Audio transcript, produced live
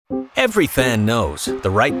Every fan knows the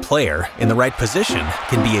right player in the right position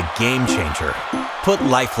can be a game changer. Put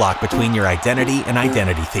LifeLock between your identity and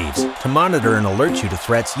identity thieves to monitor and alert you to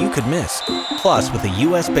threats you could miss. Plus, with a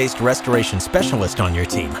U.S.-based restoration specialist on your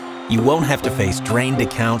team, you won't have to face drained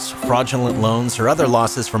accounts, fraudulent loans, or other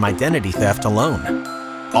losses from identity theft alone.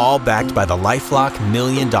 All backed by the LifeLock $1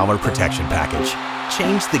 Million Protection Package.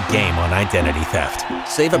 Change the game on identity theft.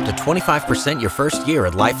 Save up to 25% your first year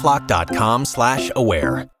at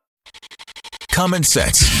LifeLock.com/aware. Common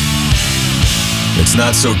sense. It's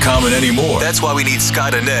not so common anymore. That's why we need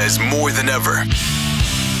Scott ANEZ more than ever.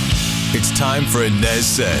 It's time for ANEZ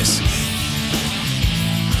Says.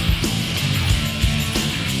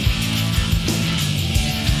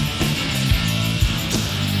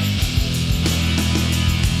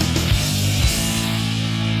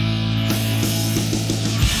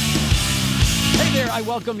 I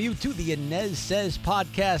welcome you to the ANEZ Says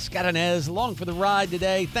podcast. Scott ANEZ along for the ride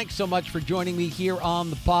today. Thanks so much for joining me here on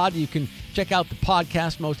the pod. You can check out the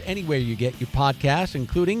podcast most anywhere you get your podcasts,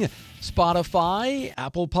 including Spotify,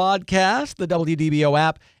 Apple Podcasts, the WDBO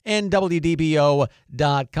app, and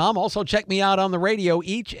WDBO.com. Also, check me out on the radio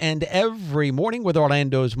each and every morning with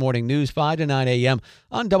Orlando's Morning News, 5 to 9 a.m.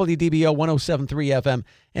 on WDBO 107.3 FM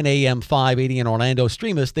and AM 580 in Orlando.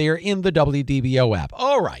 Stream us there in the WDBO app.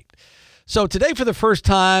 All right. So today, for the first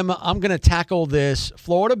time, I'm going to tackle this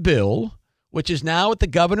Florida bill, which is now at the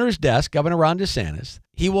governor's desk, Governor Ron DeSantis.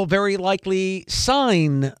 He will very likely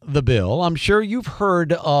sign the bill. I'm sure you've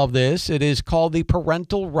heard of this. It is called the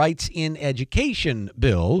Parental Rights in Education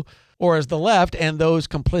Bill, or as the left and those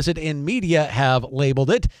complicit in media have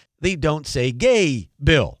labeled it, the Don't Say Gay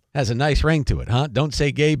Bill. Has a nice ring to it, huh? Don't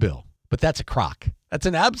Say Gay Bill. But that's a crock. That's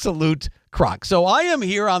an absolute crock. So I am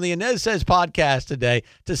here on the ANEZ Says podcast today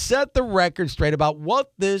to set the record straight about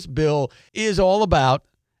what this bill is all about,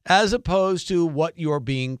 as opposed to what you're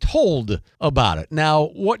being told about it. Now,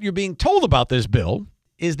 what you're being told about this bill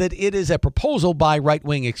is that it is a proposal by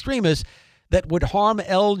right-wing extremists that would harm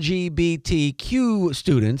LGBTQ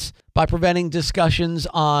students by preventing discussions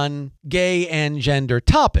on gay and gender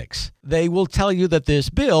topics. They will tell you that this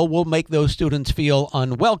bill will make those students feel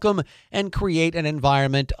unwelcome and create an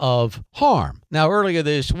environment of harm. Now, earlier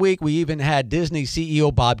this week, we even had Disney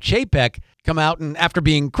CEO Bob Chapek come out and, after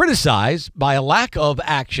being criticized by a lack of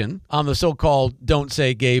action on the so-called Don't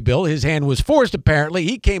Say Gay bill, his hand was forced, apparently.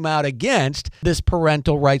 He came out against this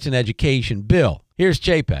Parental Rights in Education bill. Here's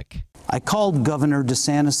Chapek. I called Governor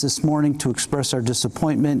DeSantis this morning to express our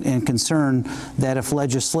disappointment and concern that if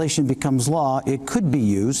legislation becomes law, it could be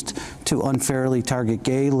used to unfairly target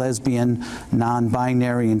gay, lesbian,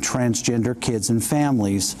 non-binary, and transgender kids and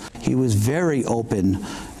families. He was very open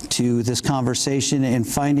to this conversation and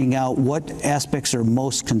finding out what aspects are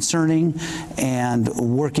most concerning and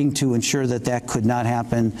working to ensure that that could not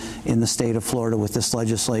happen in the state of Florida with this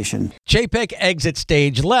legislation. Chapek exits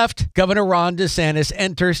stage left. Governor Ron DeSantis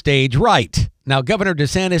enters stage right. Now, Governor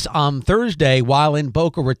DeSantis on Thursday, while in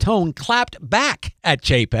Boca Raton, clapped back at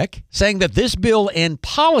Chapek, saying that this bill and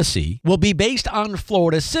policy will be based on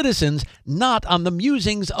Florida citizens, not on the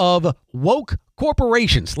musings of woke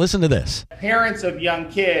corporations. Listen to this. Parents of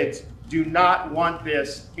young kids do not want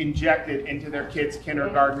this injected into their kids'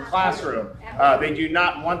 kindergarten classroom. They do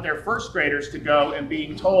not want their first graders to go and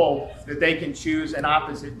being told that they can choose an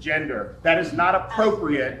opposite gender. That is not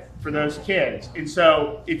appropriate for those kids. And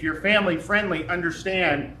so if you're family friendly,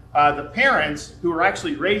 understand the parents who are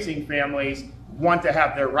actually raising families want to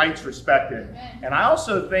have their rights respected. And I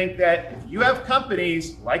also think that if you have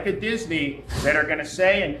companies like a Disney that are going to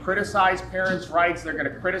say and criticize parents' rights, they're going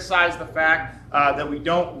to criticize the fact that we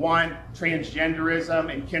don't want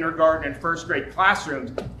transgenderism in kindergarten and first grade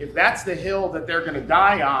classrooms, if that's the hill that they're going to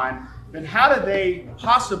die on, then how do they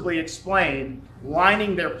possibly explain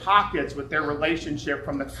lining their pockets with their relationship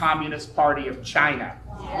from the Communist Party of China?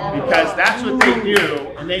 Because that's what they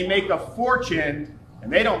do, and they make a fortune,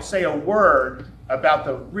 and they don't say a word about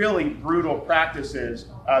the really brutal practices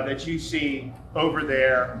that you see over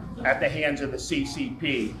there at the hands of the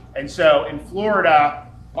CCP. And so in Florida,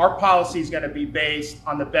 our policy is going to be based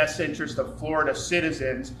on the best interest of Florida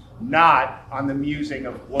citizens, not on the musing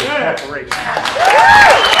of woke corporations.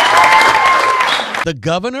 The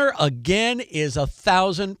governor, again, is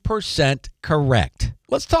 1,000% correct.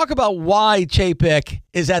 Let's talk about why Chapek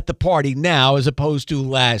is at the party now as opposed to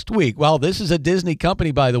last week. Well, this is a Disney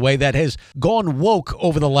company, by the way, that has gone woke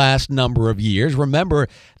over the last number of years. Remember,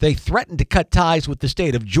 they threatened to cut ties with the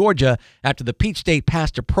state of Georgia after the Peach State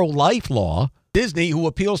passed a pro-life law. Disney, who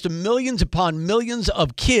appeals to millions upon millions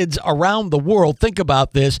of kids around the world, think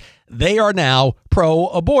about this, they are now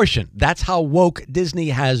pro-abortion. That's how woke Disney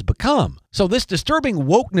has become. So this disturbing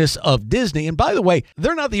wokeness of Disney, and by the way,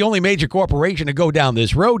 they're not the only major corporation to go down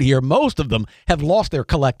this road here. Most of them have lost their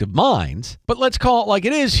collective minds. But let's call it like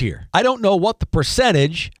it is here. I don't know what the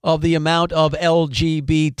percentage of the amount of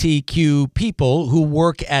LGBTQ people who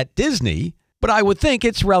work at Disney, but I would think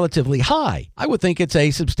it's relatively high. I would think it's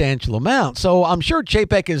a substantial amount. So I'm sure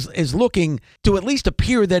Chapek is looking to at least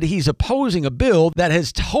appear that he's opposing a bill that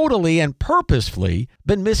has totally and purposefully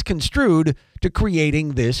been misconstrued to creating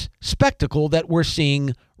this spectacle that we're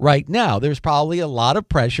seeing right now. There's probably a lot of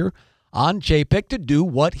pressure on Chapek to do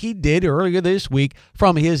what he did earlier this week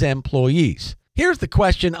from his employees. Here's the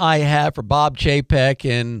question I have for Bob Chapek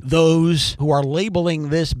and those who are labeling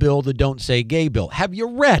this bill the Don't Say Gay bill. Have you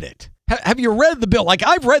read it? Have you read the bill? Like,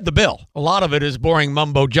 I've read the bill. A lot of it is boring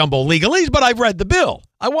mumbo-jumbo legalese, but I've read the bill.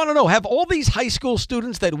 I want to know, have all these high school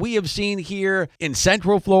students that we have seen here in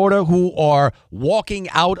Central Florida who are walking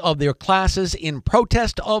out of their classes in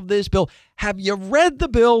protest of this bill, have you read the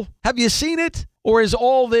bill? Have you seen it? Or is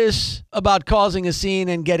all this about causing a scene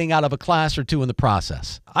and getting out of a class or two in the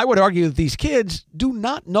process? I would argue that these kids do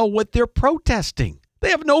not know what they're protesting. They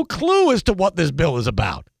have no clue as to what this bill is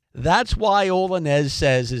about. That's why ANEZ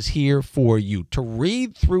SEZ is here for you, to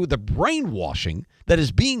read through the brainwashing that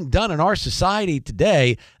is being done in our society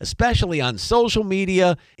today, especially on social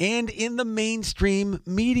media and in the mainstream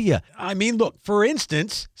media. I mean, look, for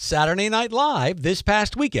instance, Saturday Night Live this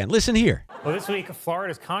past weekend. Listen here. Well, this week,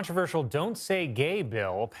 Florida's controversial Don't Say Gay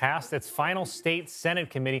bill passed its final state Senate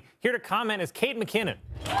committee. Here to comment is Kate McKinnon.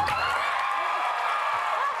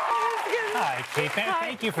 Hi, Chapek.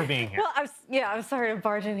 Thank you for being here. Well, I was sorry to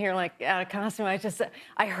barge in here like out of costume.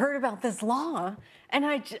 I heard about this law, and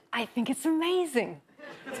I think it's amazing.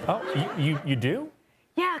 Oh, you do?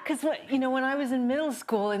 Yeah, because when I was in middle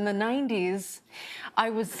school in the 90s, I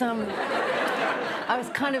was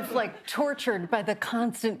kind of like tortured by the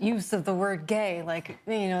constant use of the word gay, like,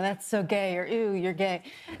 that's so gay, or ew, you're gay.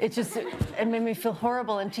 It made me feel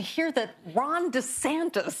horrible. And to hear that Ron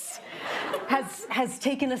DeSantis has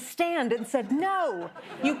taken a stand and said, no,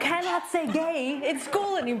 you cannot say gay in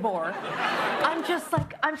school anymore. I'm just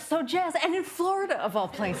like, I'm so jazzed. And in Florida, of all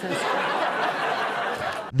places.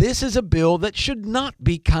 This is a bill that should not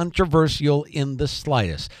be controversial in the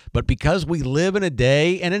slightest. But because we live in a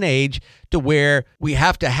day and an age to where we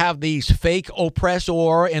have to have these fake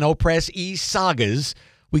oppressor and oppressee sagas,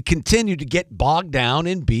 we continue to get bogged down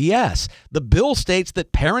in BS. The bill states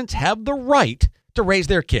that parents have the right to raise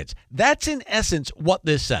their kids. That's in essence what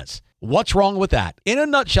this says. What's wrong with that? In a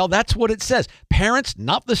nutshell, that's what it says. Parents,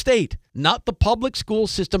 not the state, not the public school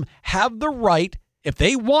system, have the right, if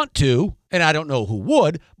they want to, and I don't know who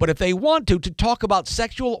would, but if they want to talk about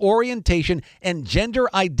sexual orientation and gender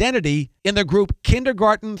identity in the group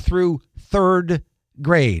kindergarten through third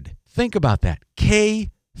grade. Think about that.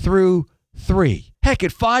 K through 3. Heck,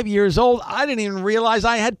 at 5 years old, I didn't even realize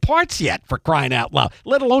I had parts yet, for crying out loud,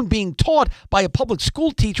 let alone being taught by a public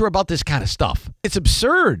school teacher about this kind of stuff. It's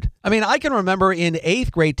absurd. I mean, I can remember in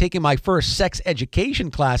 8th grade taking my first sex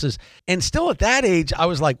education classes, and still at that age, I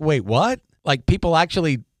was like, wait, what? Like, people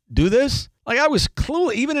actually do this? Like, I was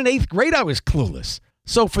clueless. Even in 8th grade, I was clueless.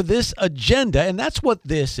 So for this agenda, and that's what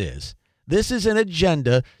this is an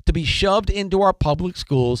agenda to be shoved into our public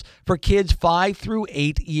schools for kids 5 through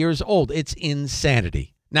 8 years old. It's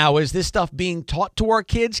insanity. Now, is this stuff being taught to our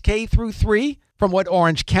kids K through 3? From what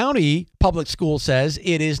Orange County Public School says,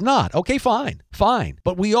 it is not. Okay, fine.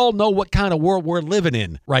 But we all know what kind of world we're living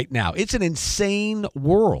in right now. It's an insane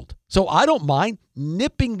world. So I don't mind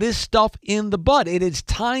nipping this stuff in the bud. It is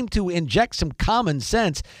time to inject some common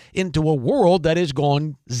sense into a world that is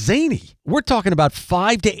gone zany. We're talking about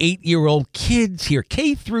 5 to 8 year old kids here,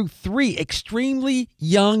 K through 3, extremely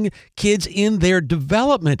young kids in their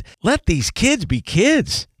development. Let these kids be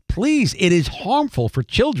kids. Please, it is harmful for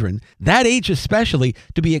children, that age especially,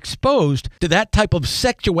 to be exposed to that type of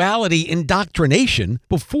sexuality indoctrination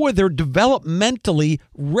before they're developmentally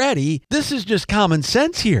ready. This is just common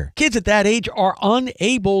sense here. Kids at that age are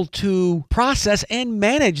unable to process and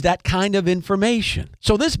manage that kind of information.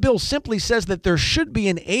 So this bill simply says that there should be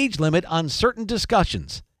an age limit on certain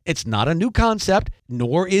discussions. It's not a new concept,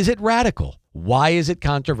 nor is it radical. Why is it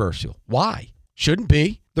controversial? Why? Shouldn't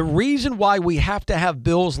be. The reason why we have to have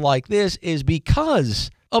bills like this is because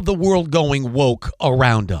of the world going woke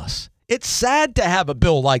around us. It's sad to have a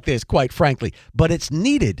bill like this, quite frankly, but it's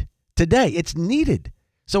needed today. It's needed.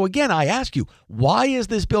 So again, I ask you, why is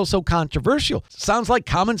this bill so controversial? Sounds like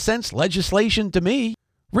common sense legislation to me.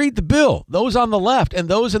 Read the bill. Those on the left and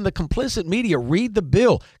those in the complicit media, read the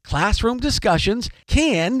bill. Classroom discussions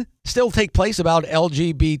can still take place about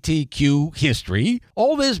LGBTQ history.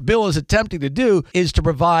 All this bill is attempting to do is to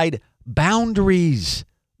provide boundaries.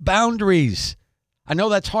 Boundaries. I know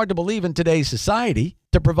that's hard to believe in today's society,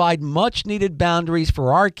 to provide much needed boundaries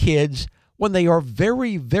for our kids when they are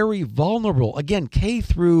very, very vulnerable. Again, K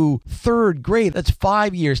through third grade, that's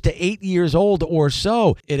 5 years to 8 years old or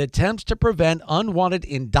so. It attempts to prevent unwanted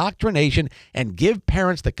indoctrination and give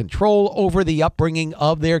parents the control over the upbringing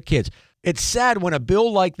of their kids. It's sad when a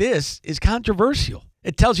bill like this is controversial.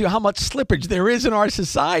 It tells you how much slippage there is in our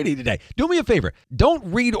society today. Do me a favor. Don't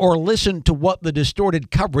read or listen to what the distorted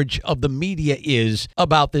coverage of the media is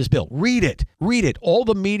about this bill. Read it. Read it. All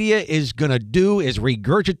the media is going to do is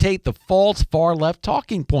regurgitate the false far-left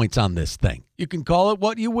talking points on this thing. You can call it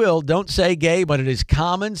what you will. Don't say gay, but it is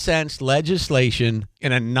common sense legislation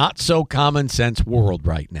in a not-so-common sense world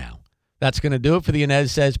right now. That's going to do it for the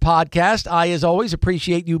ANEZ SEZ podcast. I, as always,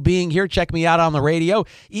 appreciate you being here. Check me out on the radio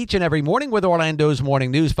each and every morning with Orlando's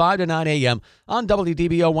Morning News, 5 to 9 a.m. on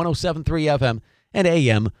WDBO 107.3 FM and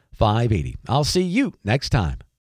AM 580. I'll see you next time.